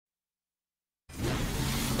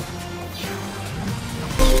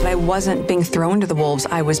I wasn't being thrown to the wolves,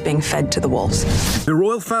 I was being fed to the wolves. The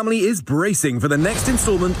royal family is bracing for the next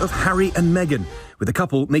installment of Harry and Meghan, with the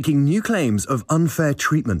couple making new claims of unfair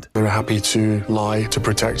treatment. They were happy to lie to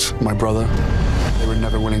protect my brother. They were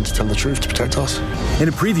never willing to tell the truth to protect us. In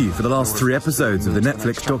a preview for the last 3 episodes of the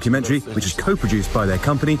Netflix documentary, which is co-produced by their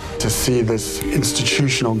company, To see this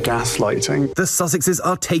institutional gaslighting. the Sussexes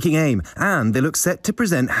are taking aim, and they look set to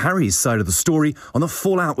present Harry's side of the story on the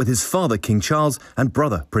fallout with his father, King Charles, and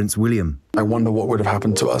brother, Prince William. I wonder what would have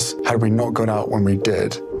happened to us had we not got out when we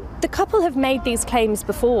did. The couple have made these claims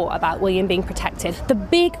before about William being protected. The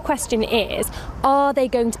big question is, are they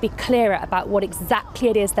going to be clearer about what exactly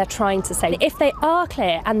it is they're trying to say? If they are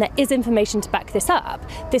clear and there is information to back this up,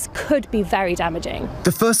 this could be very damaging.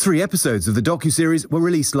 The first 3 episodes of the docuseries were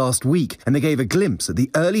released last week, and they gave a glimpse at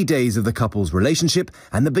the early days of the couple's relationship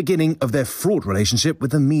and the beginning of their fraught relationship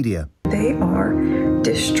with the media. They are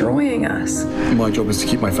destroying us. My job is to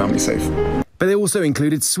keep my family safe. But they also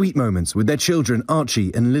included sweet moments with their children,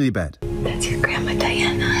 Archie and Lilibet. That's your grandma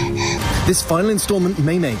Diana. This final installment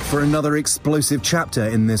may make for another explosive chapter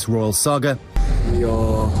in this royal saga. We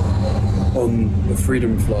are on the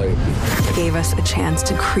freedom flight. It gave us a chance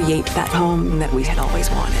to create that home that we had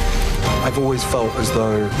always wanted. I've always felt as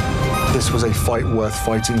though this was a fight worth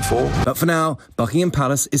fighting for. But for now, Buckingham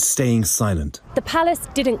Palace is staying silent. The palace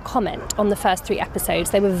didn't comment on the first 3 episodes.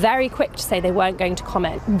 They were very quick to say they weren't going to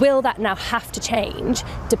comment. Will that now have to change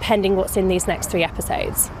depending what's in these next 3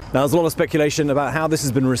 episodes? Now, there's a lot of speculation about how this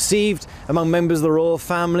has been received among members of the royal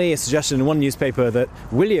family. A suggestion in one newspaper that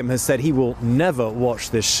William has said he will never watch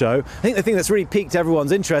this show. I think the thing that's really piqued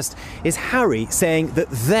everyone's interest is Harry saying that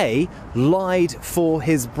they lied for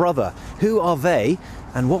his brother. Who are they,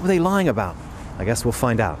 and what were they lying about? I guess we'll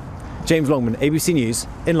find out. James Longman, ABC News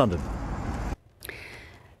in London.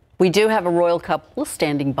 We do have a royal couple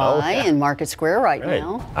standing by in Market Square right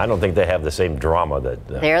now. I don't think they have the same drama that.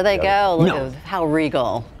 There they go. Look at how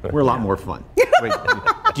regal. We're a lot more fun. Wait,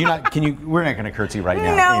 do you not? Can you? We're not going to curtsy right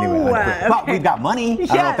now. No. Anyway, well, we've got money. I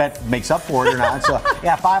don't know if that makes up for it or not. So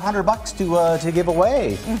yeah, $500 to give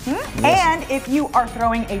away. Mm-hmm. Yes. And if you are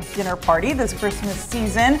throwing a dinner party this Christmas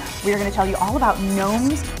season, we are going to tell you all about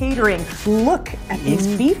Gnome's Catering. Look at these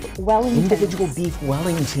beef Wellingtons. Individual beef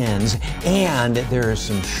Wellingtons, and there are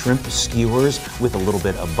some shrimp skewers with a little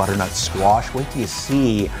bit of butternut squash. Wait till you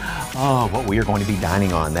see what we are going to be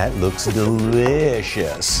dining on. That looks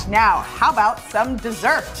delicious. Now, how about some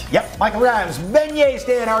dessert? Yep, Michael Rhymes, beignet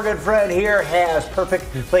stand, our good friend here, has perfect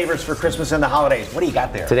flavors for Christmas and the holidays. What do you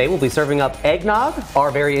got there? Today we'll be serving up eggnog,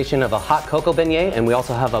 our variation of a hot cocoa beignet, and we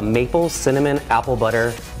also have a maple cinnamon apple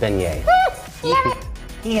butter beignet.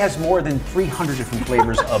 He has more than 300 different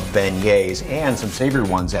flavors of beignets and some savory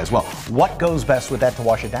ones as well. What goes best with that to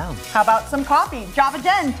wash it down? How about some coffee? Java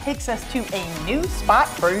Jen takes us to a new spot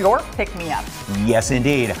for your pick-me-up. Yes,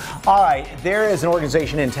 indeed. All right, there is an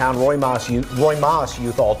organization in town, Roy Moss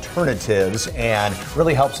Youth Alternatives, and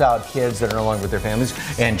really helps out kids that are no longer with their families.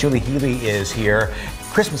 And Julie Healy is here.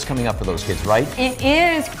 Christmas coming up for those kids, right? It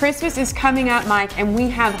is. Christmas is coming up, Mike, and we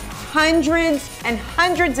have hundreds and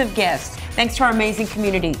hundreds of gifts thanks to our amazing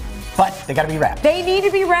community. But they got to be wrapped. They need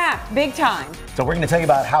to be wrapped, big time. So we're going to tell you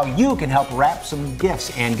about how you can help wrap some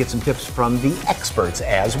gifts and get some tips from the experts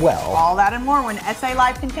as well. All that and more when SA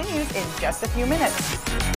Live continues in just a few minutes.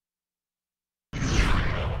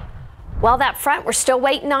 Well, that front, we're still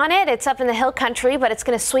waiting on it. It's up in the hill country, but it's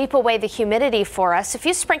going to sweep away the humidity for us. A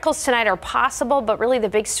few sprinkles tonight are possible, but really the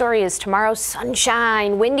big story is tomorrow,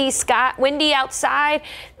 sunshine, windy outside,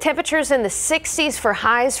 temperatures in the 60s for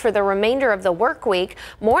highs for the remainder of the work week.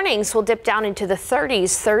 Mornings will dip down into the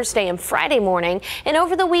 30s Thursday and Friday morning, and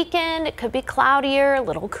over the weekend it could be cloudier, a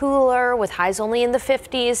little cooler with highs only in the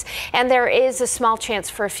 50s, and there is a small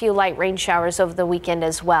chance for a few light rain showers over the weekend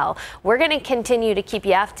as well. We're going to continue to keep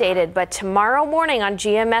you updated, but tomorrow morning on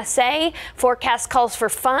GMSA, forecast calls for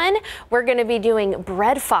fun. We're going to be doing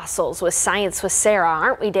bread fossils with Science with Sarah,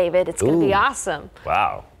 aren't we, David? It's going to be awesome.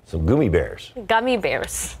 Wow. Some gummy bears. Gummy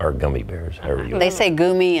bears. Or gummy bears, however you They say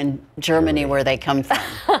gummy in Germany where they come from,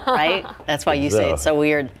 right? That's why you say it's so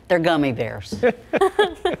weird. They're gummy bears.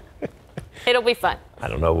 It'll be fun. I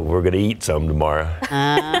don't know, but we're going to eat some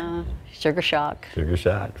tomorrow. Sugar shock. Sugar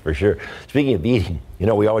shot, for sure. Speaking of eating, you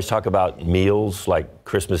know, we always talk about meals like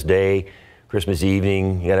Christmas Day, Christmas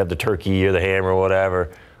evening, you gotta have the turkey or the ham or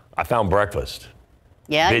whatever. I found breakfast.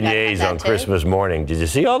 Yeah, beignets on Christmas morning. Did you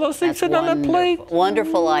see all those things sitting on that plate?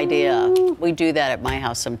 Wonderful idea. We do that at my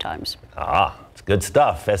house sometimes. Ah, it's good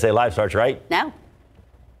stuff. SA Live starts right now.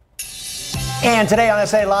 And today on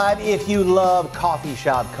SA Live, if you love coffee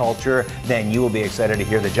shop culture, then you will be excited to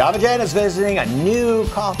hear that Java Jen is visiting a new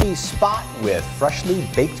coffee spot with freshly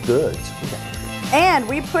baked goods. And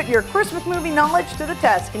we put your Christmas movie knowledge to the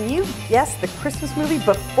test. Can you guess the Christmas movie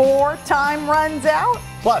before time runs out?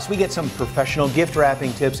 Plus, we get some professional gift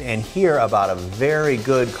wrapping tips and hear about a very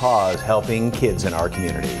good cause helping kids in our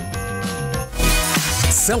community.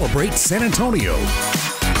 Celebrate San Antonio.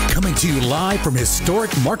 Coming to you live from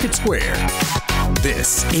historic Market Square.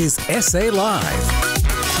 This is SA Live.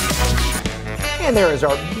 And there is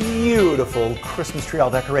our beautiful Christmas tree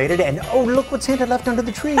all decorated. And oh, look what Santa left under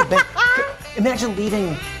the tree. Imagine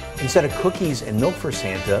leaving, instead of cookies and milk for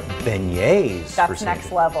Santa, beignets for That's Santa.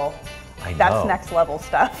 next level. I know. That's next level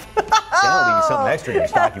stuff. I'll leave you something extra in your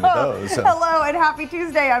stocking with those. Hello and happy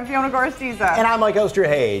Tuesday. I'm Fiona Gorstiza. And I'm Mike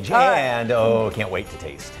Osterhage. And can't wait to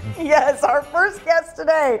taste. Yes, our first guest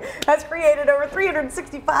today has created over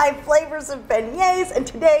 365 flavors of beignets, and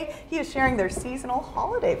today he is sharing their seasonal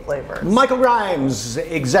holiday flavors. Michael Grimes,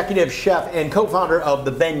 executive chef and co-founder of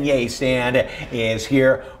the Beignet Stand, is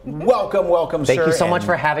here. Welcome, welcome, sir. Thank you so much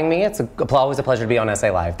for having me. It's always a pleasure to be on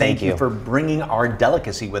SA Live. Thank you for bringing our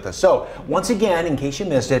delicacy with us. So, once again, in case you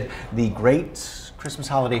missed it, the great Christmas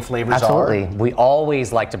holiday flavors Absolutely. We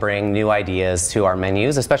always like to bring new ideas to our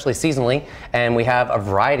menus, especially seasonally, and we have a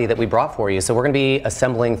variety that we brought for you. So we're going to be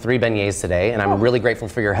assembling 3 beignets today, and I'm really grateful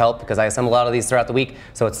for your help because I assemble a lot of these throughout the week,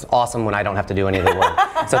 so it's awesome when I don't have to do any of the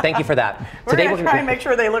work. So thank you for that. We're going to try and make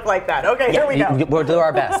sure they look like that. Okay, here we go. We'll do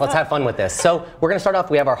our best. Let's have fun with this. So we're going to start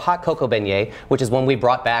off, we have our hot cocoa beignet, which is one we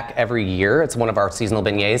brought back every year. It's one of our seasonal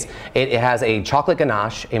beignets. It has a chocolate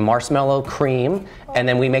ganache, a marshmallow cream, and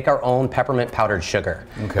then we make our own peppermint powdered sugar.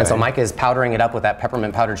 Okay. And so Mike is powdering it up with that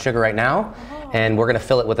peppermint powdered sugar right now. And we're going to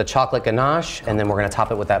fill it with a chocolate ganache, and then we're going to top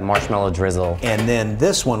it with that marshmallow drizzle. And then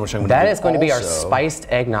this one, which I'm going to That is going to be our spiced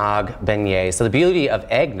eggnog beignet. So the beauty of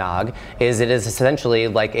eggnog is it is essentially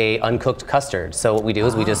like a uncooked custard. So what we do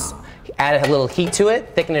is we just add a little heat to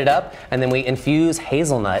it, thicken it up, and then we infuse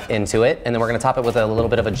hazelnut into it, and then we're going to top it with a little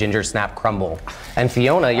bit of a ginger snap crumble. And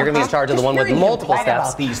Fiona, you're going to be in charge of the one with multiple steps.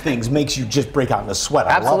 About these things makes you just break out in a sweat.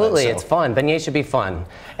 Absolutely, I love it, it's fun. Beignets should be fun.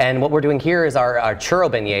 And what we're doing here is our churro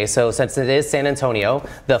beignet. So since it is San Antonio,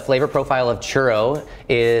 the flavor profile of churro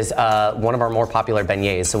is one of our more popular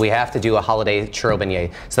beignets. So we have to do a holiday churro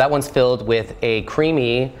beignet. So that one's filled with a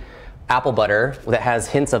creamy apple butter that has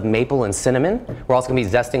hints of maple and cinnamon. We're also going to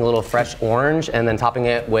be zesting a little fresh orange and then topping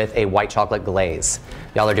it with a white chocolate glaze.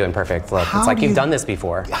 Y'all are doing perfect. Look, it's like you've done this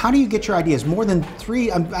before. How do you get your ideas? More than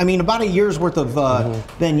 3, I mean, about a year's worth of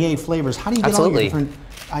beignet flavors. How do you get all your different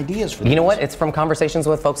ideas for this? You know what? It's from conversations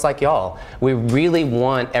with folks like y'all. We really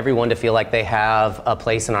want everyone to feel like they have a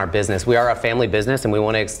place in our business. We are a family business and we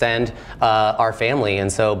want to extend our family.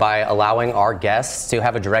 And so by allowing our guests to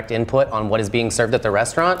have a direct input on what is being served at the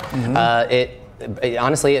restaurant, it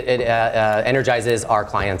honestly energizes our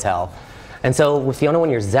clientele. And so with Fiona, when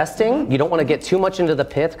you're zesting, you don't want to get too much into the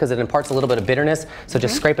pith because it imparts a little bit of bitterness. So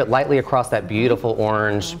just scrape it lightly across that beautiful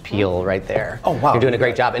orange peel right there. Oh, wow. You're doing a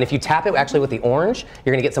great job. And if you tap it actually with the orange,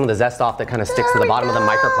 you're going to get some of the zest off that kind of sticks to the bottom of the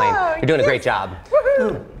microplane. You're doing a great job.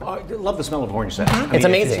 I love the smell of orange zest. It's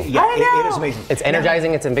amazing. It is amazing. It's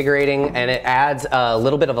energizing, it's invigorating, and it adds a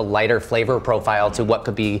little bit of a lighter flavor profile to what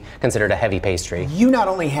could be considered a heavy pastry. You not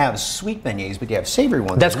only have sweet beignets, but you have savory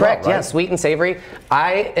ones. That's as well, correct, right? yeah, sweet and savory.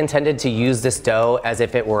 I intended to use this dough as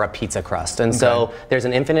if it were a pizza crust. And so there's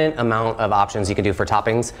an infinite amount of options you can do for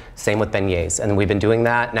toppings. Same with beignets. And we've been doing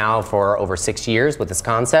that now for over 6 years with this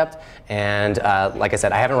concept. And like I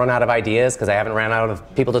said, I haven't run out of ideas because I haven't ran out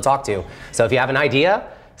of people to talk to. So if you have an idea,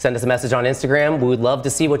 send us a message on Instagram. We would love to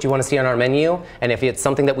see what you want to see on our menu. And if it's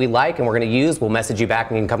something that we like and we're going to use, we'll message you back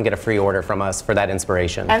and you can come get a free order from us for that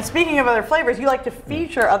inspiration. And speaking of other flavors, you like to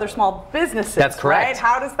feature other small businesses. That's correct. Right?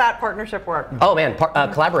 How does that partnership work? Oh man,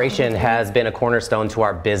 collaboration has been a cornerstone to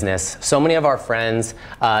our business. So many of our friends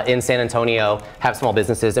in San Antonio have small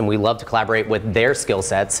businesses and we love to collaborate with their skill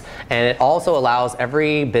sets. And it also allows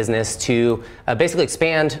every business to basically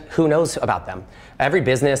expand who knows about them. Every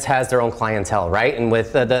business has their own clientele, right? And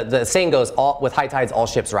with the saying goes, with high tides, all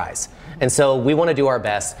ships rise. And so we want to do our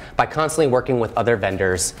best by constantly working with other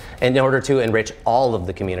vendors in order to enrich all of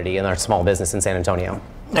the community in our small business in San Antonio.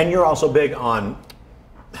 And you're also big on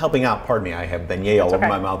helping out, pardon me, I have beignet all over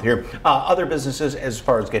my mouth here, other businesses as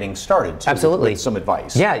far as getting started too, Absolutely. with some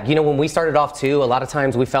advice. Yeah, you know, when we started off too, a lot of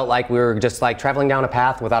times we felt like we were just like traveling down a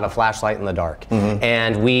path without a flashlight in the dark.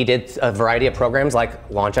 And we did a variety of programs like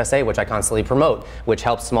Launch SA, which I constantly promote, which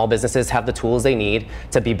helps small businesses have the tools they need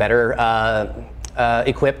to be better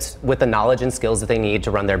equipped with the knowledge and skills that they need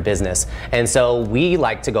to run their business. And so we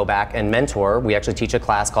like to go back and mentor. We actually teach a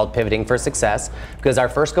class called Pivoting for Success, because our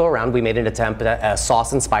first go around we made an attempt at a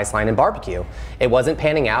sauce and spice line and barbecue. It wasn't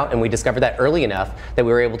panning out, and we discovered that early enough that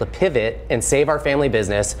we were able to pivot and save our family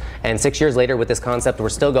business. And 6 years later with this concept, we're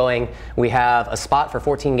still going. We have a spot for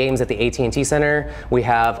 14 games at the AT&T Center. We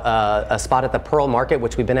have a spot at the Pearl Market,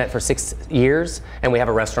 which we've been at for 6 years, and we have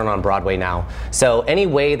a restaurant on Broadway now. So any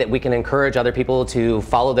way that we can encourage other people to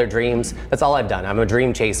follow their dreams, that's all I've done. I'm a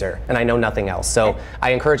dream chaser, and I know nothing else. So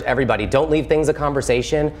I encourage everybody, don't leave things a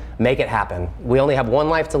conversation, make it happen. We only have one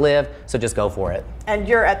life to live, so just go for it. And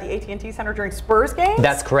you're at the AT&T Center during Spurs games?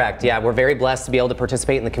 That's correct, yeah. We're very blessed to be able to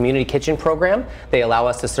participate in the Community Kitchen program. They allow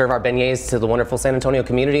us to serve our beignets to the wonderful San Antonio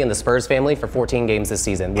community and the Spurs family for 14 games this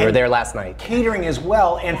season. We were there last night. Catering as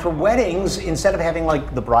well, and for weddings, instead of having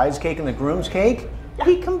like the bride's cake and the groom's cake,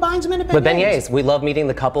 he combines them into beignets. With beignets, we love meeting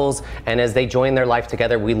the couples, and as they join their life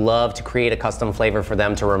together, we love to create a custom flavor for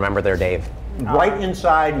them to remember their day. Right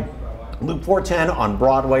inside Loop 410 on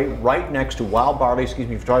Broadway, right next to Wild Barley. Excuse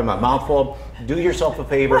me for talking my mouthful. Do yourself a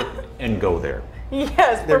favor and go there.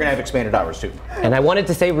 Yes. They're going to have expanded hours too. And I wanted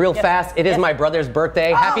to say real fast, it is my brother's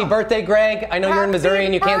birthday. Happy birthday, Greg. I know you're in Missouri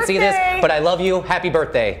and you can't see this, but I love you. Happy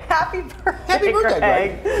birthday. Happy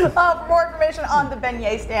birthday, Greg. For more information on the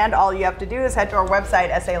beignet stand, all you have to do is head to our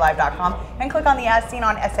website, salive.com, and click on the As Seen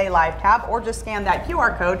on SA Live tab, or just scan that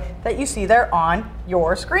QR code that you see there on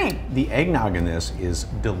your screen. The eggnog in this is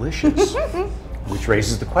delicious, which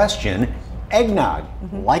raises the question, eggnog,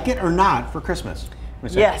 like it or not for Christmas?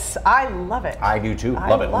 Yes, I love it. I do too.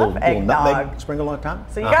 Love it. Love little nutmeg sprinkled on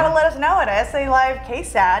top. So you got to let us know at SA Live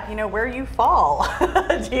KSAT, you know, where you fall.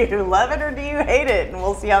 Do you love it or do you hate it? And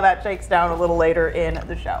we'll see how that shakes down a little later in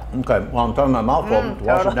the show. Okay, well, I'm talking my mouthful to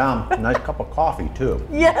wash it down. Nice cup of coffee too.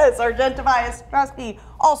 Yes, our Jen Tobias Strusky,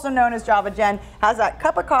 also known as Java Jen, has that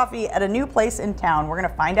cup of coffee at a new place in town. We're going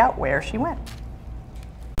to find out where she went.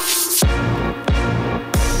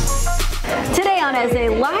 Today on SA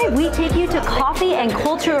Live, we take you to Coffee and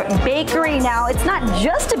Culture Bakery. Now, it's not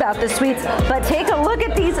just about the sweets, but take a look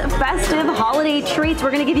at these festive holiday treats.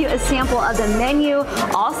 We're going to give you a sample of the menu,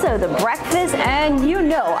 also the breakfast, and you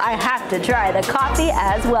know I have to try the coffee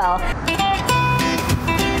as well.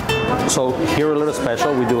 So here a little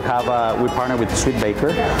special, we do have, we partner with Sweet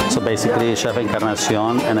Baker. So basically Chef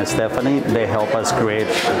Encarnacion and Stephanie, they help us create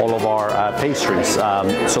all of our pastries.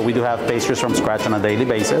 So we do have pastries from scratch on a daily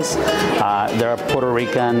basis. They're Puerto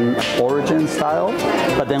Rican origin style,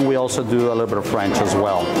 but then we also do a little bit of French as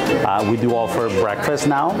well. We do offer breakfast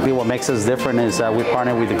now. What makes us different is we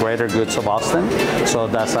partner with the Greater Goods of Austin. So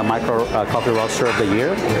that's a micro coffee roaster of the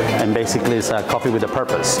year. And basically it's a coffee with a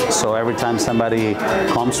purpose. So every time somebody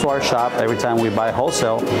comes to our shop, every time we buy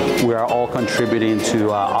wholesale, we are all contributing to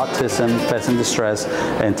Autism, Pets in Distress,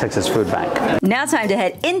 and Texas Food Bank. Now time to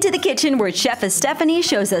head into the kitchen where Chef Stephanie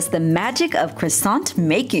shows us the magic of croissant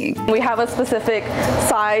making. We have a specific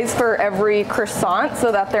size for every croissant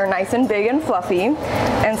so that they're nice and big and fluffy.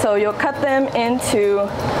 And so you'll cut them into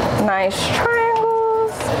nice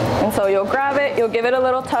triangles. And so you'll grab it, you'll give it a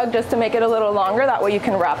little tug just to make it a little longer, that way you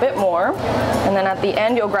can wrap it more. And then at the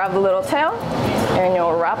end you'll grab the little tail and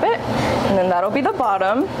you'll wrap it, and then that'll be the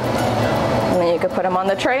bottom. And then you can put them on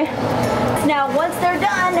the tray. Now once they're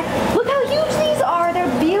done, look how huge these are,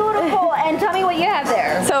 they're beautiful. And tell me what you have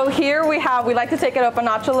there. So here we like to take it up a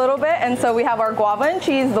notch a little bit, and so we have our guava and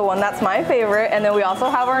cheese, the one that's my favorite, and then we also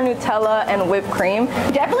have our Nutella and whipped cream.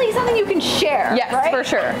 Definitely something you can share. Yes, right? for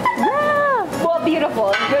sure. Well,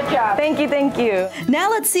 beautiful. Good job. Thank you, thank you. Now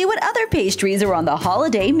let's see what other pastries are on the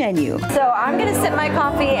holiday menu. So I'm going to sip my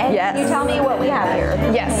coffee, and can you tell me what we have here?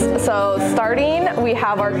 Yes. So starting, we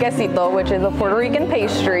have our quesito, which is a Puerto Rican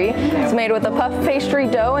pastry. It's made with a puff pastry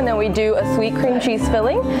dough, and then we do a sweet cream cheese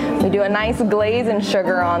filling. We do a nice glaze and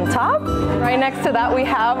sugar on top. Right next to that, we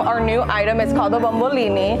have our new item. It's called the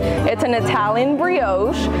bombolini. It's an Italian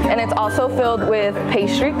brioche, and it's also filled with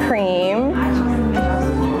pastry cream.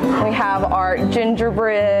 We have our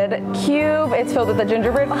gingerbread cube. It's filled with a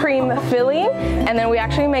gingerbread cream filling, and then we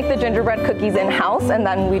actually make the gingerbread cookies in-house, and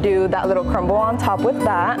then we do that little crumble on top with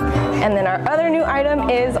that. And then our other new item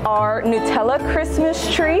is our Nutella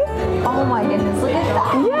Christmas tree. Oh my goodness, look at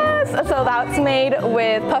that. Yes, so that's made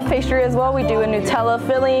with puff pastry as well. We do a Nutella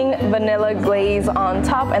filling, vanilla glaze on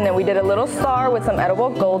top, and then we did a little star with some edible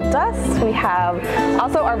gold dust. We have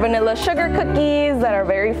also our vanilla sugar cookies that are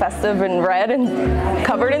very festive and red and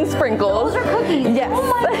covered in sprinkles. Those are cookies? Yes.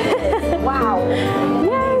 Oh my goodness. Wow.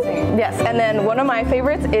 Yes. Yes, and then one of my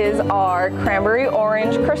favorites is our cranberry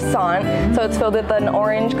orange croissant. So it's filled with an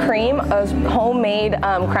orange cream, a homemade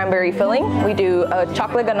cranberry filling. We do a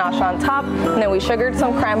chocolate ganache on top, and then we sugared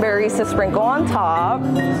some cranberries to sprinkle on top.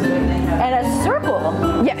 And a circle.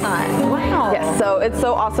 Yes. Wow. Yes, so it's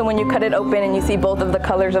so awesome when you cut it open and you see both of the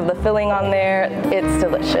colors of the filling on there. It's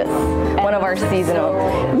delicious. One of our seasonal.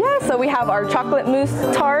 Yeah, so we have our chocolate mousse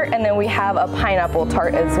tart, and then we have a pineapple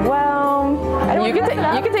tart as well. You can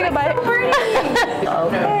take a bite. Okay.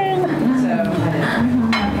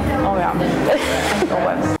 Oh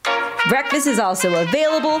yeah. Breakfast is also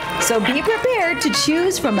available, so be prepared to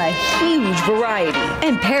choose from a huge variety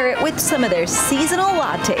and pair it with some of their seasonal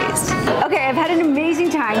lattes. Okay, I've had an amazing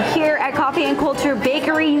time here at Coffee and Culture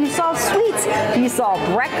Bakery. You saw sweets, you saw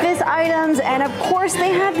breakfast items, and of course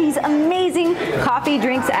they have these amazing coffee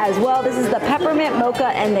drinks as well. This is the peppermint mocha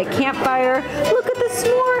and the campfire. Look at the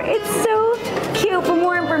s'more, it's so cute. For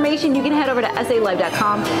more information, you can head over to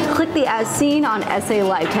SALive.com, click the As Seen on SA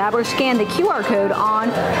Live tab, or scan the QR code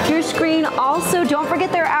on your screen. Also, don't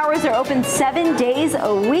forget their hours are open 7 days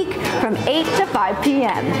a week from 8 to 5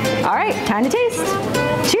 p.m. All right, time to taste.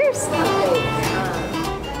 Cheers.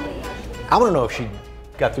 I want to know if she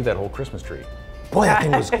got through that whole Christmas tree. Boy, that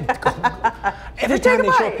thing was every time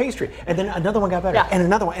they show a pastry, and then another one got better, and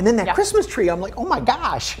another one, and then that Christmas tree. I'm like, oh my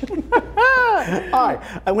gosh! All right,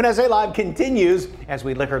 and when SA Live continues, as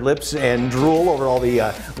we lick our lips and drool over all the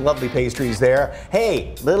lovely pastries there.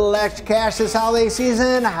 Hey, little extra cash this holiday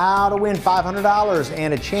season. How to win $500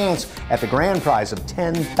 and a chance at the grand prize of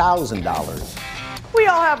 $10,000. We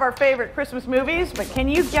all have our favorite Christmas movies, but can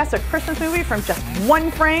you guess a Christmas movie from just one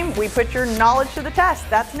frame? We put your knowledge to the test.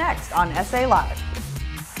 That's next on SA Live.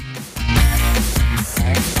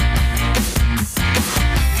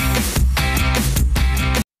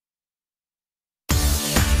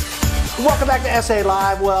 Welcome back to SA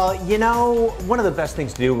Live. Well, you know, one of the best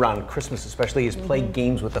things to do around Christmas especially is play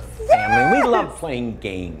games with the family. We love playing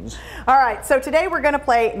games. All right, so today we're going to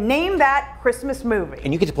play Name That Christmas Movie.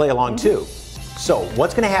 And you get to play along too. So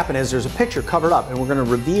what's going to happen is there's a picture covered up and we're going to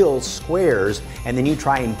reveal squares and then you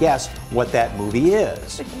try and guess what that movie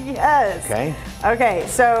is. Yes. Okay. Okay,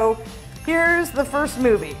 so here's the first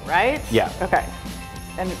movie, right? Yeah. Okay.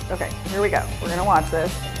 And okay, here we go. We're going to watch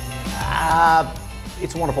this.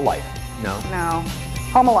 It's a Wonderful Life. No. No.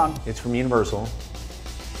 Home Alone. It's from Universal.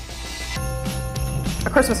 A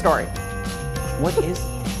Christmas Story. What is?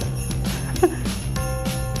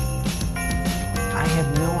 I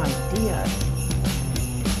have no idea.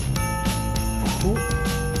 Who?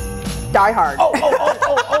 Die Hard. Oh!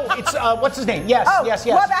 It's what's his name? Yes, yes.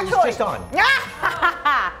 Love It was Actually. just on.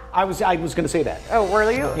 I was going to say that. Oh,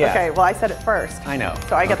 were you? Yeah. Okay. Well, I said it first. I know.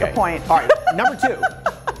 So I get the Okay. point. All right. Number 2.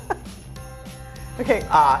 Okay.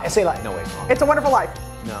 SA Live. No, wait. Wrong. It's a Wonderful Life.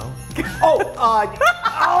 No. Oh,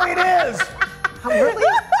 it is. Really?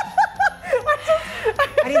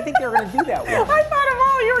 I didn't think they were going to do that one. I thought of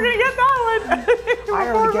all you were going to get that one. I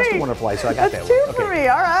already guessed a Wonderful Life, so I got That's that one. two for me.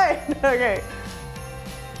 All right. Okay.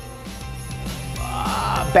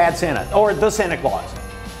 Bad Santa or The Santa Claus.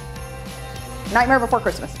 Nightmare Before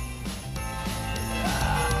Christmas.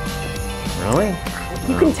 Really?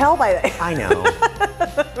 You can tell by that. I know.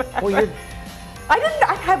 Well,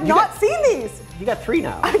 I have not seen these. You got 3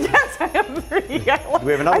 now. Yes, I have 3. Do we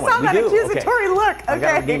have another one? I saw We that do. accusatory look. I got to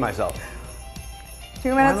Okay. redeem myself.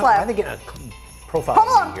 2 minutes I left. think getting a profile Home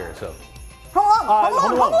Alone. here. So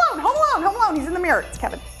Home Alone. He's in the mirror. It's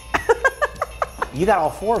Kevin. you got all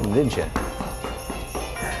 4 of them, didn't you?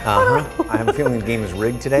 I have a feeling the game is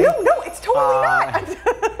rigged today. No, it's totally not.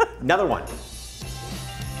 Another one.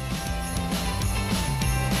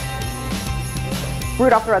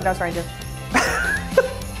 Rudolph the Red-Nosed Reindeer.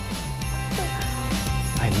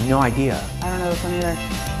 I have no idea. I don't know this one either.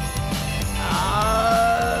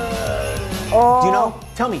 Do you know?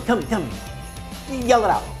 Tell me. Yell it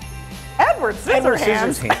out. Edward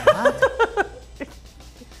Scissorhands. What?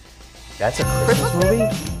 That's a Christmas movie?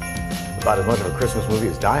 About as much of a Christmas movie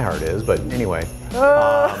as Die Hard is, but anyway.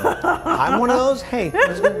 I'm one of those. Hey,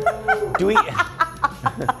 do we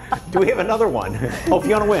have another one? Oh,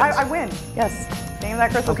 Fiona wins. I win. Yes. Name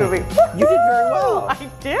that Christmas movie. You did very well. I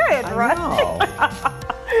did, right? know.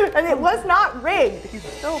 And it was not rigged. He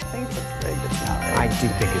still thinks it's rigged. It's not rigged. I do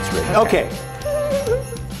think it's rigged. Okay.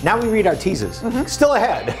 Now we read our teases. Still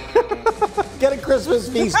ahead. Get a Christmas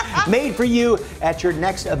feast made for you at your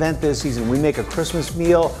next event this season. We make a Christmas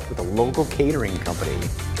meal with a local catering company.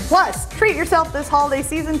 Plus, treat yourself this holiday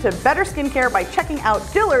season to better skincare by checking out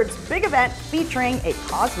Dillard's big event featuring a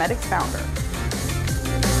cosmetics founder.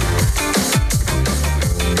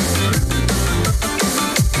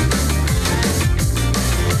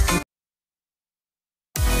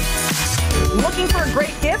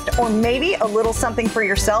 maybe a little something for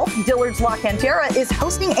yourself, Dillard's La Cantera is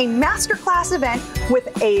hosting a masterclass event with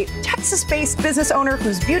a Texas-based business owner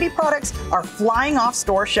whose beauty products are flying off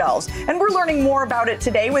store shelves. And we're learning more about it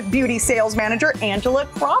today with beauty sales manager Angela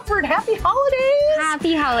Crawford. Happy holidays!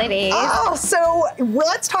 Happy holidays. Oh, so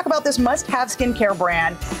let's talk about this must-have skincare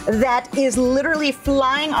brand that is literally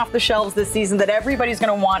flying off the shelves this season that everybody's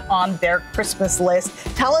going to want on their Christmas list.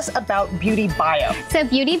 Tell us about Beauty Bio. So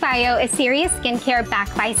Beauty Bio is serious skincare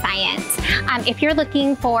backed by science. If you're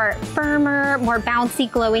looking for firmer, more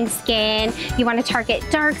bouncy, glowing skin, you want to target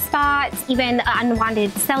dark spots, even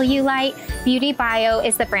unwanted cellulite, Beauty Bio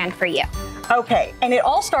is the brand for you. Okay, and it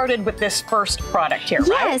all started with this first product here, right?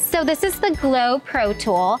 Yes, so this is the Glow Pro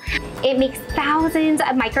Tool. It makes thousands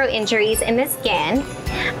of micro injuries in the skin.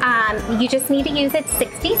 You just need to use it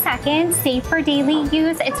 60 seconds, safe for daily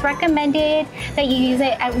use. It's recommended that you use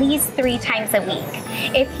it at least 3 times a week.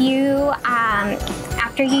 If you,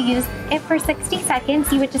 after you use it for 60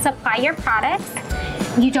 seconds, you would just apply your products.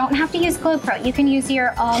 You don't have to use Glow Pro. You can use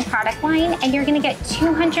your own product line and you're gonna get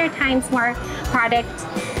 200 times more product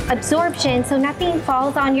absorption, so nothing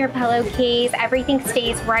falls on your pillowcase, everything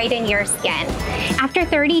stays right in your skin. After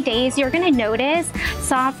 30 days, you're gonna notice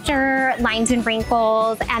softer lines and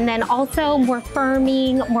wrinkles, and then also more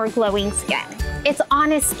firming, more glowing skin. It's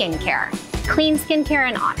honest skincare, clean skincare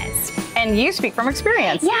and honest. And you speak from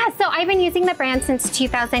experience. Yeah, so I've been using the brand since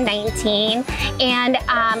 2019, and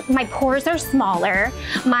my pores are smaller,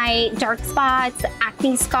 my dark spots,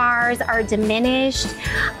 acne scars are diminished.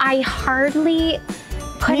 I hardly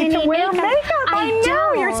put you any can wear makeup. I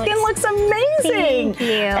know. don't. Your skin looks amazing. Thank you.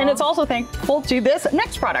 And it's also thankful to this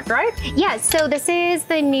next product, right? Yes, so this is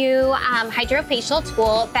the new hydrofacial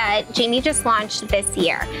tool that Jamie just launched this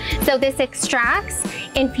year. So this extracts,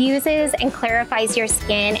 infuses, and clarifies your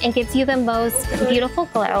skin and gives you the most beautiful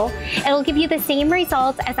glow. It'll give you the same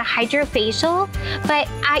results as a hydrofacial, but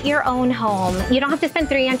at your own home. You don't have to spend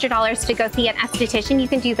 $300 to go see an esthetician. You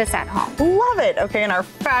can do this at home. Love it. Okay, and our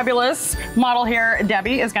fabulous model here,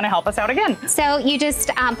 Debbie, is going to help us out again. So you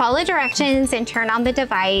just follow directions and turn on the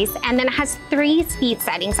device, and then it has 3 speed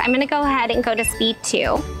settings. I'm going to go ahead and go to speed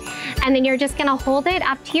 2. And then you're just going to hold it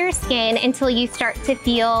up to your skin until you start to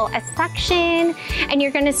feel a suction, and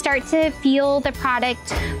you're going to start to feel the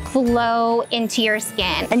product flow into your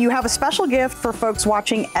skin. And you have a special gift for folks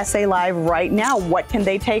watching SA Live right now. What can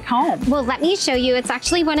they take home? Well, let me show you. It's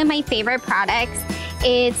actually one of my favorite products.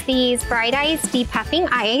 It's these Bright Eyes Depuffing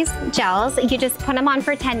Eyes gels. You just put them on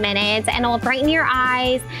for 10 minutes and it'll brighten your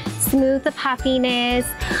eyes, smooth the puffiness.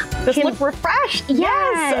 Just look refreshed.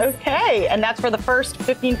 Yes. Okay. And that's for the first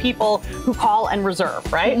 15 people who call and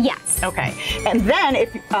reserve, right? Yes. Okay. And then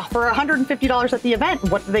if for $150 at the event,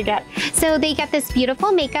 what do they get? So they get this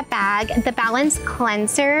beautiful makeup bag, the Balance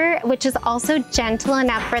Cleanser, which is also gentle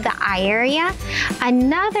enough for the eye area,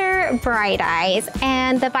 another Bright Eyes,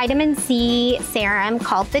 and the Vitamin C Serum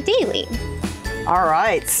called the Daily. All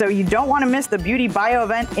right, so you don't want to miss the Beauty Bio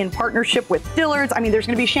event in partnership with Dillard's. I mean, there's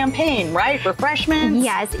going to be champagne, right? Refreshments.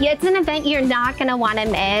 Yes, it's an event you're not going to want to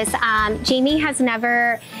miss. Jamie has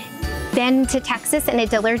never been to Texas in a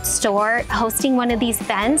Dillard's store hosting one of these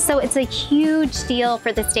events, so it's a huge deal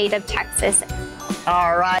for the state of Texas.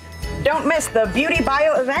 All right. Don't miss the Beauty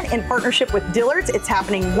Bio event in partnership with Dillard's. It's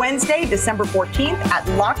happening Wednesday, December 14th at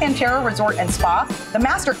La Cantera Resort and Spa. The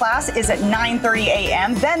masterclass is at 9:30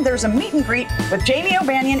 a.m. Then there's a meet and greet with Jamie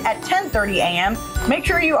O'Banion at 10:30 a.m. Make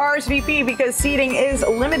sure you RSVP because seating is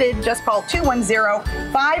limited. Just call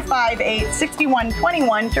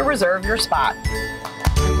 210-558-6121 to reserve your spot.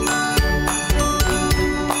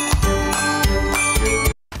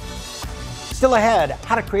 Still ahead,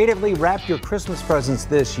 how to creatively wrap your Christmas presents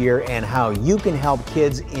this year and how you can help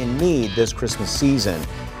kids in need this Christmas season.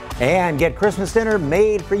 And get Christmas dinner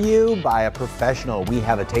made for you by a professional. We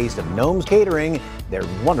have a taste of Gnomes Catering, their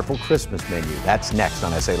wonderful Christmas menu. That's next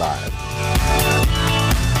on SA Live.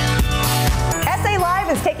 SA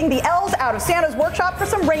Live is taking the elves out of Santa's workshop for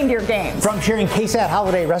some reindeer games. From sharing KSAT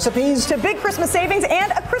holiday recipes to big Christmas savings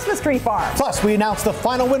and a Christmas tree farm. Plus, we announced the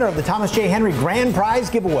final winner of the Thomas J. Henry Grand Prize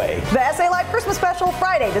giveaway. The SA Live Christmas Special,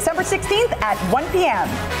 Friday, December 16th at 1 p.m.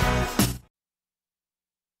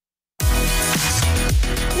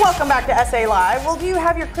 Welcome back to SA Live. Well, do you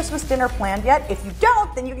have your Christmas dinner planned yet? If you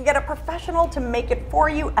don't, then you can get a professional to make it for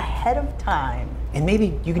you ahead of time. And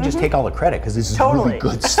maybe you can just take all the credit because this is really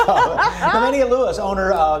good stuff. Lavinia Lewis,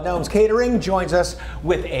 owner of Gnomes Catering, joins us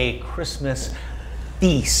with a Christmas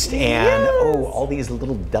feast and all these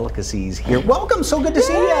little delicacies here. Welcome, so good to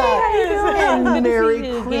see you. And Merry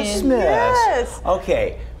Christmas. Yes.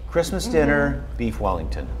 Okay, Christmas dinner, beef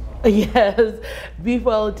Wellington. Yes, beef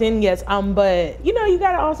wellington, yes. But you know, you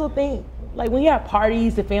gotta also think, like when you have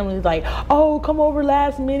parties, the family's like, oh, come over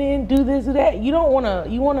last minute, do this, do that. You don't wanna,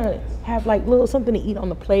 you wanna have like little something to eat on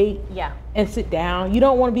the plate. Yeah. And sit down. You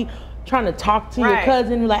don't wanna be trying to talk to your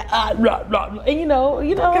cousin like, blah, blah, blah. And you know.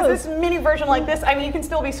 Because this mini version like this, I mean, you can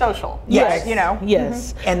still be social. Yes. You know.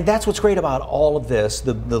 Yes. And that's what's great about all of this,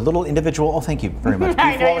 the little individual, oh, thank you very much.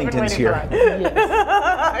 Beef Wellington's here.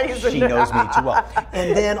 She knows me too well.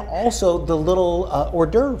 And then also the little hors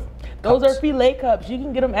d'oeuvre. Those are filet cups. You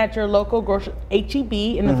can get them at your local grocery, HEB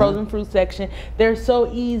in the frozen fruit section. They're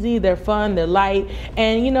so easy, they're fun, they're light,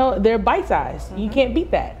 and you know, they're bite-sized. You can't beat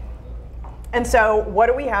that. And so what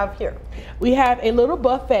do we have here? We have a little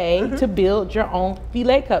buffet to build your own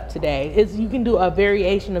filet cup today. You can do a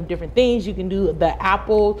variation of different things. You can do the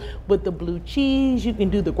apple with the blue cheese. You can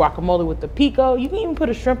do the guacamole with the pico. You can even put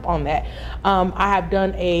a shrimp on that. I have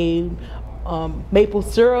done a maple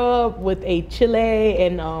syrup with a chile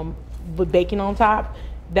and with bacon on top.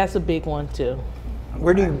 That's a big one too.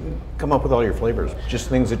 Where do you come up with all your flavors? Just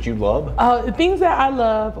things that you love? Things that I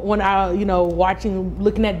love when I,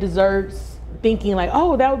 looking at desserts, thinking like,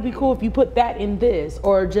 oh, that would be cool if you put that in this,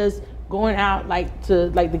 or just going out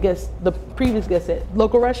the previous guest said,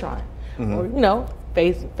 local restaurant, or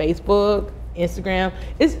Facebook, Instagram.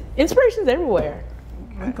 It's inspirations everywhere.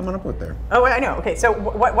 What are you coming up with there? Oh, I know. Okay, so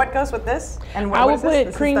what goes with this? And I would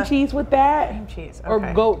put cream cheese with that, cream cheese, or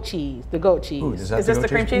goat cheese. The goat cheese. Ooh, is this the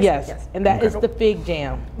cream cheese? Yes, and that is the fig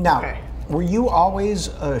jam. Now, were you always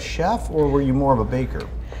a chef, or were you more of a baker?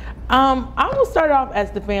 I was started off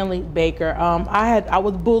as the family baker. I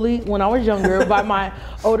was bullied when I was younger by my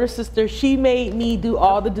older sister. She made me do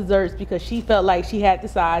all the desserts because she felt like she had the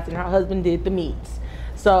sides and her husband did the meats.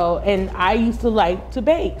 So, and I used to like to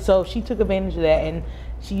bake, so she took advantage of that, and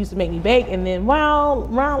she used to make me bake. And then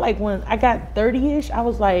around like when I got 30-ish, I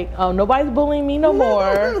was like, oh, nobody's bullying me no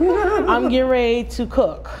more. I'm getting ready to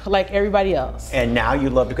cook like everybody else. And now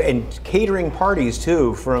you love to cook, and catering parties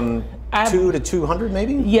too, from 2 to 200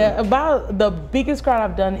 maybe? Yeah, about the biggest crowd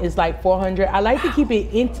I've done is like 400. I like to keep it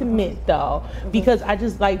intimate though, because I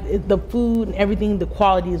just like the food and everything, the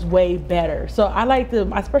quality is way better. So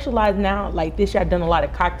I specialize now, like this year I've done a lot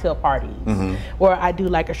of cocktail parties where I do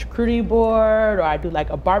like a charcuterie board, or I do like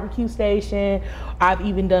a barbecue station. I've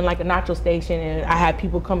even done like a nacho station, and I have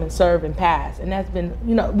people come and serve and pass. And that's been,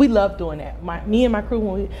 we love doing that. Me and my crew,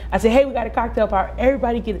 when I say, hey, we got a cocktail party,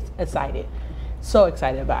 everybody gets excited. So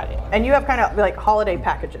excited about it. And you have kind of like holiday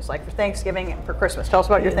packages, like for Thanksgiving and for Christmas. Tell us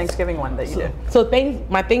about your Thanksgiving one that you did. So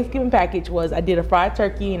my Thanksgiving package was, I did a fried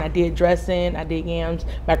turkey, and I did dressing, I did yams,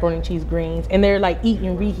 macaroni and cheese, greens, and they're like eat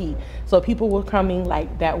and reheat. So people were coming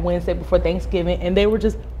like that Wednesday before Thanksgiving, and they were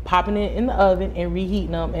just popping it in the oven and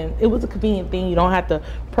reheating them. And it was a convenient thing. You don't have to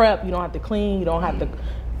prep, you don't have to clean, you don't have to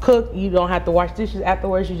cook, you don't have to wash dishes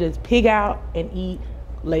afterwards. You just pig out and eat,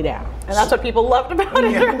 lay down. And that's what people loved about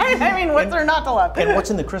it, right? I mean, what's there not to love? And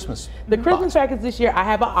what's in the Christmas? The Christmas package this year, I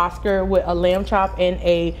have an Oscar with a lamb chop and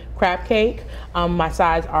a crab cake. My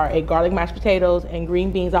sides are a garlic mashed potatoes and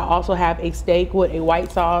green beans. I also have a steak with a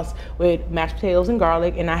white sauce with mashed potatoes and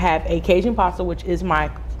garlic, and I have a Cajun pasta, which is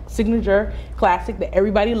my signature classic that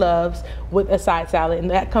everybody loves, with a side salad,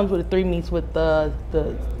 and that comes with the 3 meats with the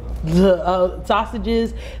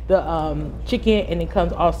sausages, the chicken, and it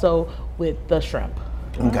comes also with the shrimp.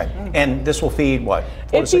 Okay, and this will feed what?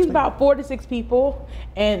 It feeds about 4 to 6 people,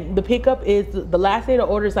 and the pickup is, the last day to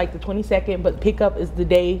order is like the 22nd, but pickup is the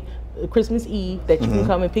day, Christmas Eve, that you can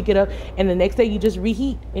come and pick it up, and the next day you just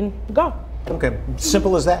reheat and go. Okay,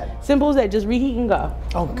 simple as that. Simple as that, just reheat and go.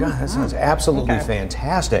 Oh God, that sounds absolutely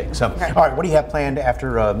fantastic. So, all right, what do you have planned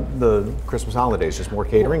after the Christmas holidays? Just more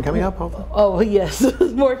catering coming up? Oh yes,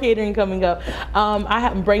 more catering coming up.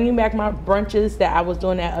 I'm bringing back my brunches that I was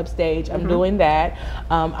doing at Upstage. I'm doing that.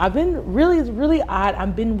 I've been really odd.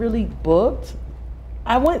 I've been really booked.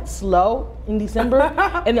 I went slow in December,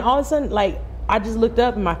 and then all of a sudden, like, I just looked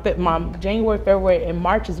up, and my January, February, and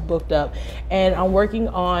March is booked up, and I'm working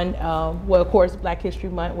on, well, of course, Black History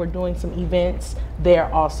Month. We're doing some events there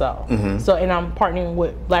also. So, and I'm partnering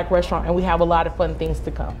with Black Restaurant, and we have a lot of fun things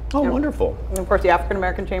to come. Oh, wonderful! And of course, the African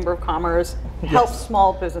American Chamber of Commerce helps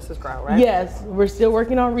small businesses grow, right? Yes, we're still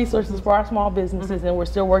working on resources for our small businesses, and we're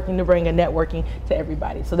still working to bring a networking to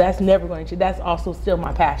everybody. So that's never going to change. That's also still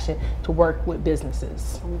my passion, to work with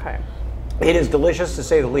businesses. Okay. It is delicious, to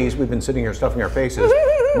say the least. We've been sitting here stuffing our faces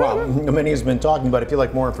while many has been talking, but if you'd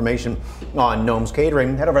like more information on Gnome's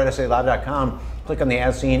Catering, head over to SALive.com, click on the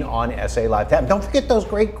As Seen on SA Live tab. Don't forget those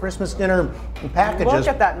great Christmas dinner packages. Look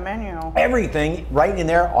at that menu. Everything right in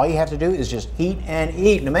there. All you have to do is just eat and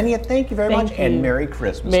eat. Nemenia, thank you very much, and Merry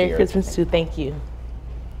Christmas. Merry Christmas too, thank you.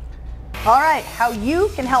 All right, how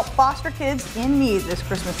you can help foster kids in need this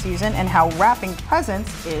Christmas season and how wrapping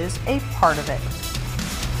presents is a part of it.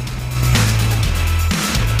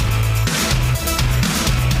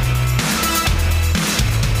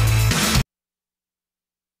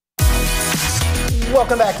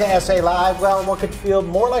 Welcome back to SA Live. Well, what could feel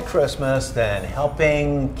more like Christmas than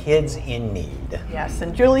helping kids in need? Yes,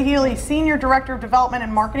 and Julie Healy, Senior Director of Development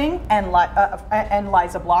and Marketing, and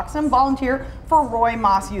Liza Bloxham, volunteer for Roy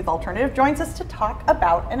Moss Youth Alternative, joins us to talk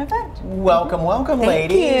about an event. Welcome, welcome,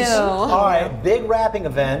 Thank ladies. you. All right, big wrapping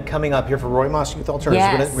event coming up here for Roy Moss Youth Alternative.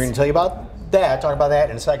 Yes. We're going to tell you about that, talk about that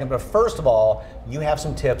in a second. But first of all, you have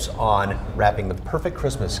some tips on wrapping the perfect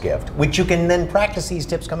Christmas gift, which you can then practice these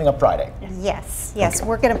tips coming up Friday. Yes, yes. Okay.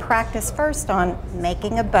 We're going to practice first on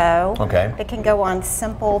making a bow. Okay. It can go on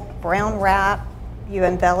simple brown wrap. You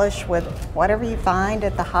embellish with whatever you find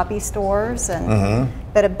at the hobby stores.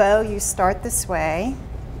 But a bow, you start this way,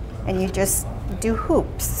 and you just do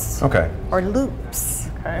hoops. Okay. Or loops.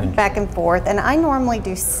 Back and forth. And I normally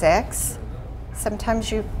do 6.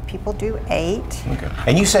 Sometimes people do 8. Okay.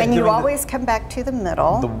 And you said you always come back to the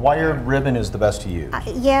middle. The wired ribbon is the best to use.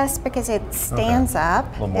 Yes, because it stands up.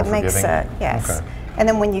 A little more it makes forgiving. it, yes. Okay. And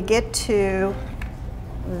then when you get to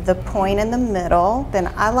the point in the middle,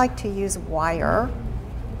 then I like to use wire,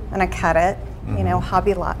 and I cut it, you know,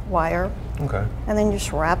 hobby wire. Okay. And then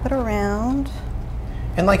just wrap it around.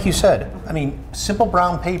 And like you said, I mean, simple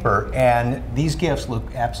brown paper, and these gifts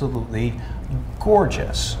look absolutely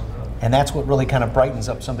gorgeous. And that's what really kind of brightens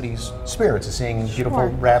up somebody's spirits, is seeing beautiful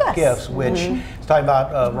wrapped gifts, which is talking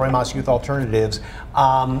about Roy Moss Youth Alternatives.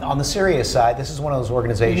 On the serious side, this is one of those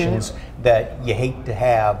organizations that you hate to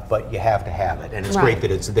have, but you have to have it. And it's great that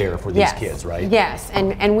it's there for these kids, right? Yes,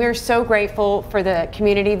 and we're so grateful for the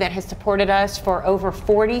community that has supported us for over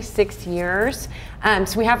 46 years.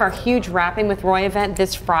 So we have our huge Wrapping with Roy event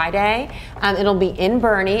this Friday. It'll be in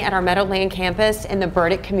Boerne at our Meadowland campus in the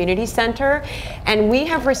Burdick Community Center. And we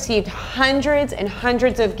have received hundreds and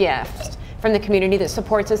hundreds of gifts from the community that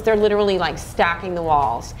supports us. They're literally like stacking the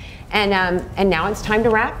walls. And now it's time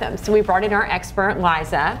to wrap them. So we brought in our expert,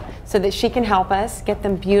 Liza, so that she can help us get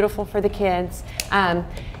them beautiful for the kids.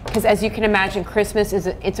 Because as you can imagine, Christmas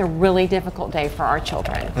it's a really difficult day for our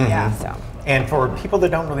children. Yeah. So. And for people that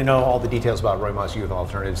don't really know all the details about Roy Moss Youth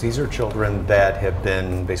Alternatives, these are children that have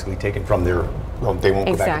been basically taken from their home. They won't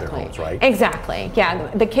go back to their homes, right? Exactly. Yeah.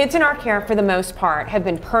 The kids in our care, for the most part, have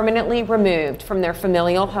been permanently removed from their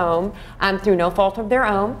familial home through no fault of their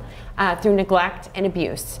own, through neglect and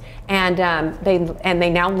abuse, and they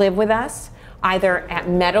now live with us, either at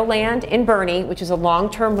Meadowland in Boerne, which is a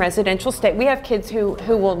long-term residential stay. We have kids who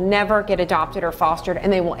will never get adopted or fostered,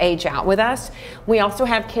 and they will age out with us. We also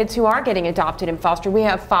have kids who are getting adopted and fostered. We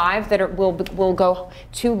have 5 that will go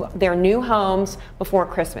to their new homes before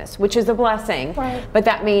Christmas, which is a blessing. Right. But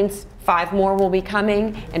that means 5 more will be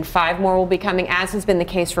coming, and 5 more will be coming, as has been the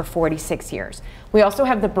case for 46 years. We also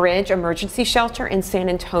have the Bridge Emergency Shelter in San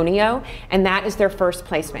Antonio, and that is their first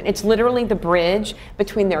placement. It's literally the bridge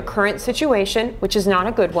between their current situation, which is not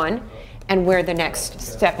a good one, and where the next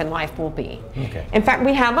step in life will be. Okay. In fact,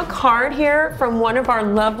 we have a card here from one of our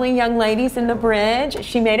lovely young ladies in the Bridge.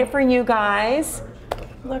 She made it for you guys.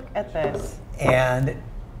 Look at this. And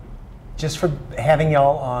just for having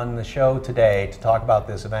y'all on the show today to talk about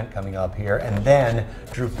this event coming up here, and then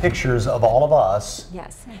drew pictures of all of us.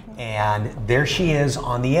 Yes. And there she is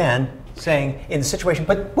on the end saying, in the situation,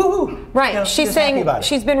 but woo-hoo. Right. You know, she's saying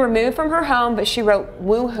she's been removed from her home, but she wrote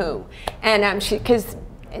woo-hoo. And because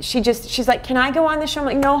she's like, can I go on the show? I'm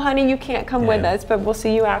like, no, honey, you can't come with us, but we'll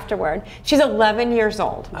see you afterward. She's 11 years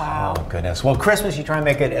old. Wow. Oh, goodness. Well, Christmas, you try and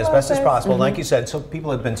make it as best as possible. Like you said, so people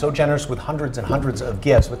have been so generous with hundreds and hundreds of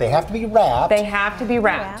gifts, but they have to be wrapped. They have to be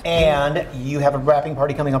wrapped. And you have a wrapping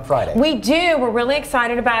party coming up Friday. We do. We're really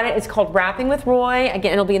excited about it. It's called Wrapping with Roy.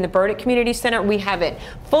 Again, it'll be in the Burdick Community Center. We have it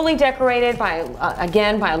fully decorated by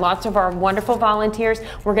lots of our wonderful volunteers.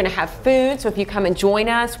 We're going to have food, so if you come and join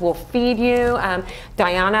us, we'll feed you.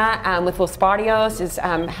 Diana with Los Barrios is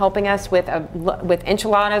helping us with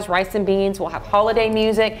enchiladas, rice and beans. We'll have holiday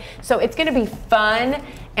music. So it's going to be fun,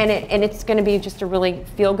 and it's going to be just a really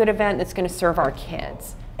feel-good event that's going to serve our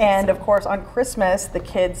kids. And of course, on Christmas, the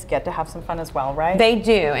kids get to have some fun as well, right? They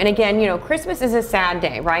do. And again, you know, Christmas is a sad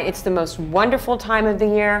day, right? It's the most wonderful time of the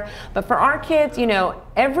year. But for our kids, you know,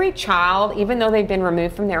 every child, even though they've been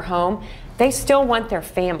removed from their home, they still want their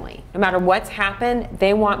family. No matter what's happened,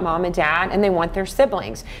 they want mom and dad, and they want their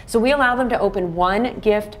siblings. So we allow them to open 1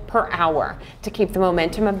 gift per hour to keep the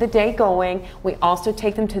momentum of the day going. We also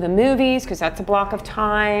take them to the movies, because that's a block of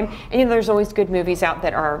time. And you know, there's always good movies out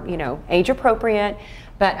that are, you know, age appropriate.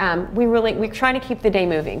 But we're trying to keep the day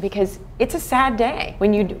moving because it's a sad day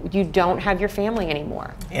when you don't have your family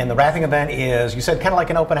anymore. And the wrapping event is, you said, kind of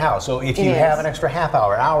like an open house. So if you have an extra half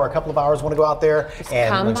hour, a couple of hours, want to go out there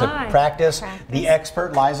and practice, the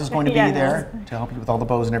expert Liza's going to be there to help you with all the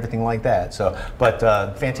bows and everything like that. So, but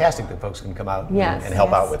fantastic that folks can come out and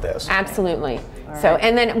help out with this. Absolutely. So,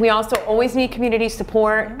 and then we also always need community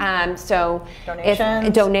support. So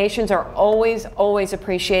donations are always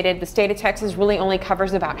appreciated. The state of Texas really only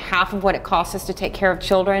covers about half of what it costs us to take care of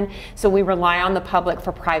children. So we rely on the public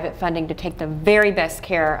for private funding to take the very best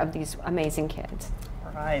care of these amazing kids.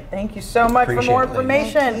 All right, thank you so much. For more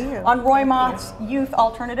information on Roy Moss Youth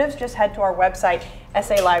Alternatives, just head to our website,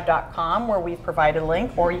 salive.com, where we've provided a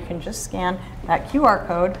link, or you can just scan that QR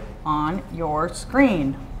code on your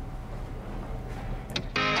screen.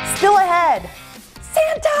 Still ahead,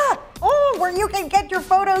 Santa! Oh, where you can get your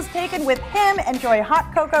photos taken with him, enjoy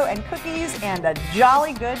hot cocoa and cookies, and a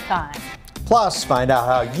jolly good time. Plus, find out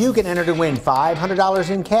how you can enter to win $500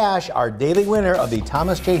 in cash, our daily winner of the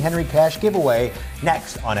Thomas J. Henry Cash Giveaway,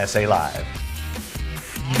 next on SA Live.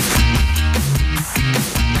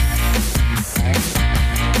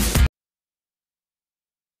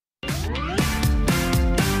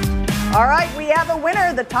 All right, we have a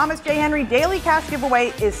winner. The Thomas J. Henry Daily Cash Giveaway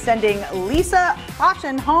is sending Lisa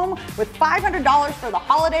Hoshin home with $500 for the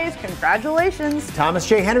holidays. Congratulations. Thomas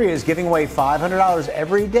J. Henry is giving away $500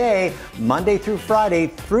 every day, Monday through Friday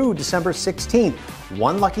through December 16th.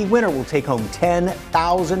 One lucky winner will take home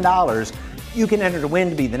 $10,000. You can enter to win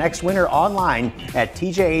to be the next winner online at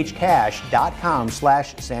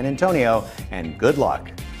tjhcash.com/San Antonio, and good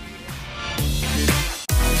luck.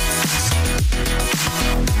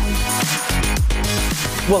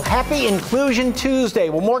 Well, happy Inclusion Tuesday.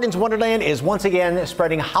 Well, Morgan's Wonderland is once again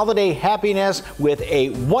spreading holiday happiness with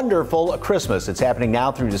a wonderful Christmas. It's happening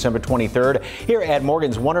now through December 23rd here at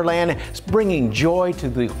Morgan's Wonderland. It's bringing joy to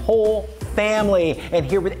the whole family. And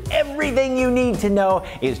here with everything you need to know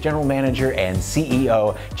is General Manager and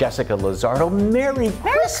CEO Jessica Lizardo. Merry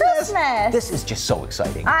Christmas! This is just so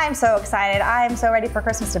exciting. I'm so excited. I am so ready for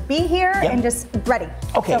Christmas to be here and just ready.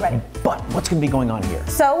 Okay, so ready. But what's going to be going on here?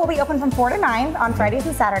 So we'll be open from 4 to 9 on Fridays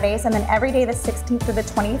and Saturdays, and then every day the 16th through the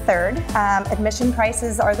 23rd. Admission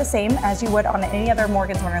prices are the same as you would on any other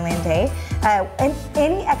Morgan's Wonderland day. And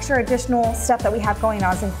any extra additional stuff that we have going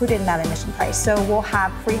on is included in that admission price. So we'll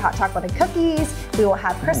have free hot chocolate and cookies. We will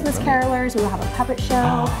have Christmas carolers. We will have a puppet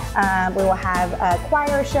show. We will have a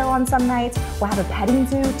choir show on some nights. We'll have a petting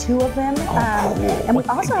zoo, 2 of them. Cool. And we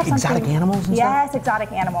also have exotic animals and stuff? Yes,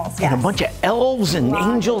 exotic animals. And a bunch of elves and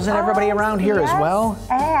angels and everybody around here as well.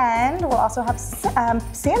 And we'll also have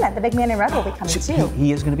Santa, the big man in red, will be coming too.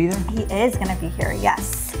 He is going to be there? He is going to be here,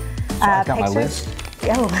 yes. So I've got my list.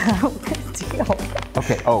 Oh, good deal.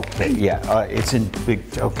 Okay, yeah. It's in big.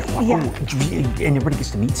 Okay. Yeah. And everybody gets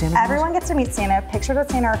to meet Santa? Everyone gets to meet Santa. Pictures with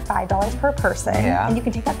Santa are $5 per person. Yeah. And you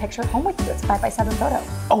can take that picture home with you. It's a 5x7 photo.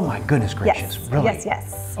 Oh my goodness gracious! Yes. Really?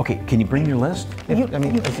 Yes. Okay. Can you bring your list? You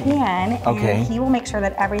can. Okay. And he will make sure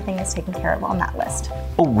that everything is taken care of on that list.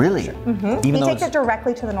 Oh really? Mm-hmm. Even he though takes it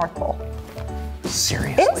directly to the North Pole.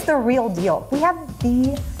 Seriously? It's the real deal. We have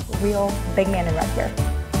the real big man in red here.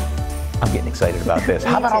 I'm getting excited about this.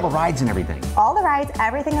 How about all the rides and everything? All the rides,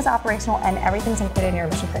 everything is operational, and everything's included in your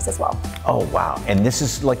admission price as well. Oh, wow. And this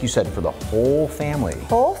is, like you said, for the whole family.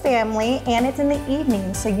 Whole family, and it's in the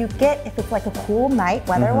evening, so you get, if it's like a cool night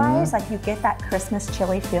weather-wise, like you get that Christmas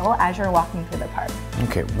chilly feel as you're walking through the park.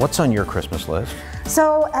 Okay, what's on your Christmas list?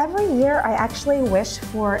 So every year, I actually wish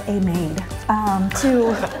for a maid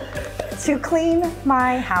to clean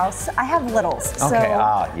my house. I have littles, so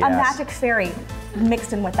yes. a magic fairy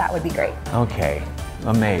mixed in with that would be great. Okay,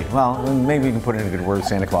 a maid. Well, maybe you can put in a good word,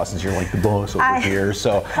 Santa Claus, since you're like the boss over here.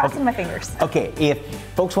 So crossing my fingers. Okay, if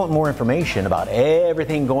folks want more information about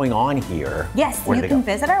everything going on here, yes, you can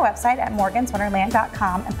visit our website at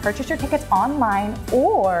morganswonderland.com and purchase your tickets online,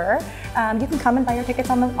 or you can come and buy your tickets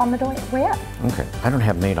on the way up. Okay, I don't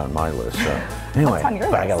have maid on my list, so anyway, What's on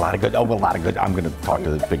your but I list? got a lot of good. Oh, a lot of good. I'm going to talk to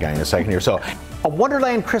the big guy in a second here. So, a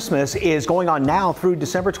Wonderland Christmas is going on now through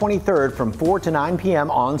December 23rd from 4 to 9 p.m.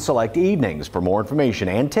 on select evenings. For more information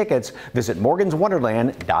and tickets, visit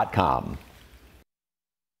morganswonderland.com.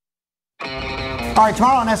 All right,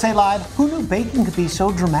 tomorrow on SA Live, who knew baking could be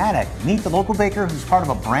so dramatic? Meet the local baker who's part of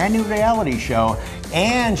a brand new reality show,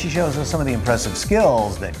 and she shows us some of the impressive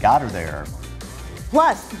skills that got her there.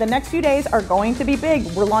 Plus, the next few days are going to be big.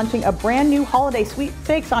 We're launching a brand new holiday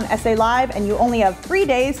sweepstakes on SA Live, and you only have 3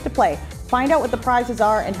 days to play. Find out what the prizes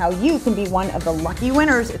are and how you can be one of the lucky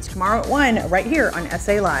winners. It's tomorrow at 1 right here on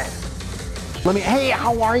SA Live. Hey,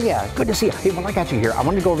 how are you? Good to see you. Hey, well, I got you here. I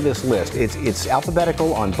wanted to go over this list. It's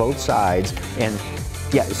alphabetical on both sides, and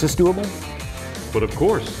yeah, is this doable? But of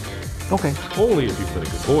course. Okay. Only if you've been a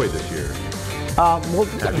good boy this year. Well,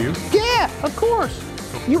 have you? Yeah, of course.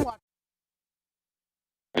 You watch.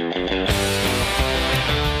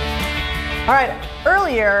 All right,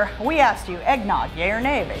 earlier we asked you eggnog, yay or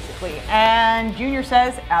nay, basically, and Junior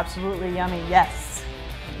says absolutely yummy, yes.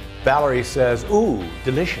 Valerie says, ooh,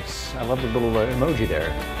 delicious. I love the little emoji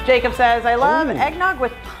there. Jacob says, I love eggnog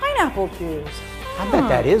with pineapple juice. I bet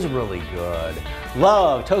that is really good.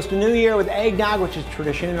 Love toast a new year with eggnog, which is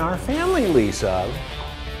tradition in our family, Lisa.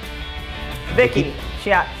 Vicky,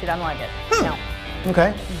 she doesn't like it. No.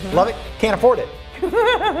 Okay, love it, can't afford it.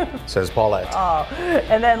 Says Paulette. Oh,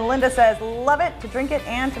 and then Linda says, love it to drink it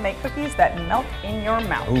and to make cookies that melt in your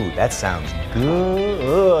mouth. Ooh, that sounds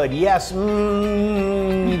good. Yes,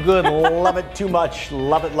 good. Love it too much.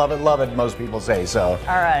 Love it, love it, love it, most people say so.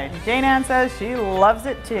 All right, Jane Ann says she loves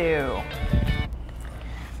it too.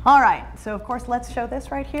 All right, so of course, let's show this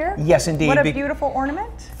right here. Yes, indeed. What a beautiful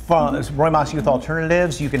ornament. From Roy Moss Youth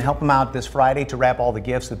Alternatives, you can help them out this Friday to wrap all the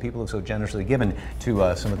gifts that people have so generously given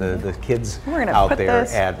to some of the kids out there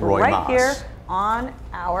at Roy right Moss. Here on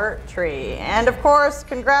our tree. And of course,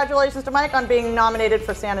 congratulations to Mike on being nominated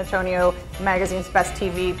for San Antonio Magazine's Best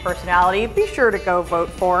TV Personality. Be sure to go vote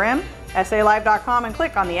for him. SALive.com and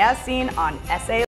click on the As Seen on SA.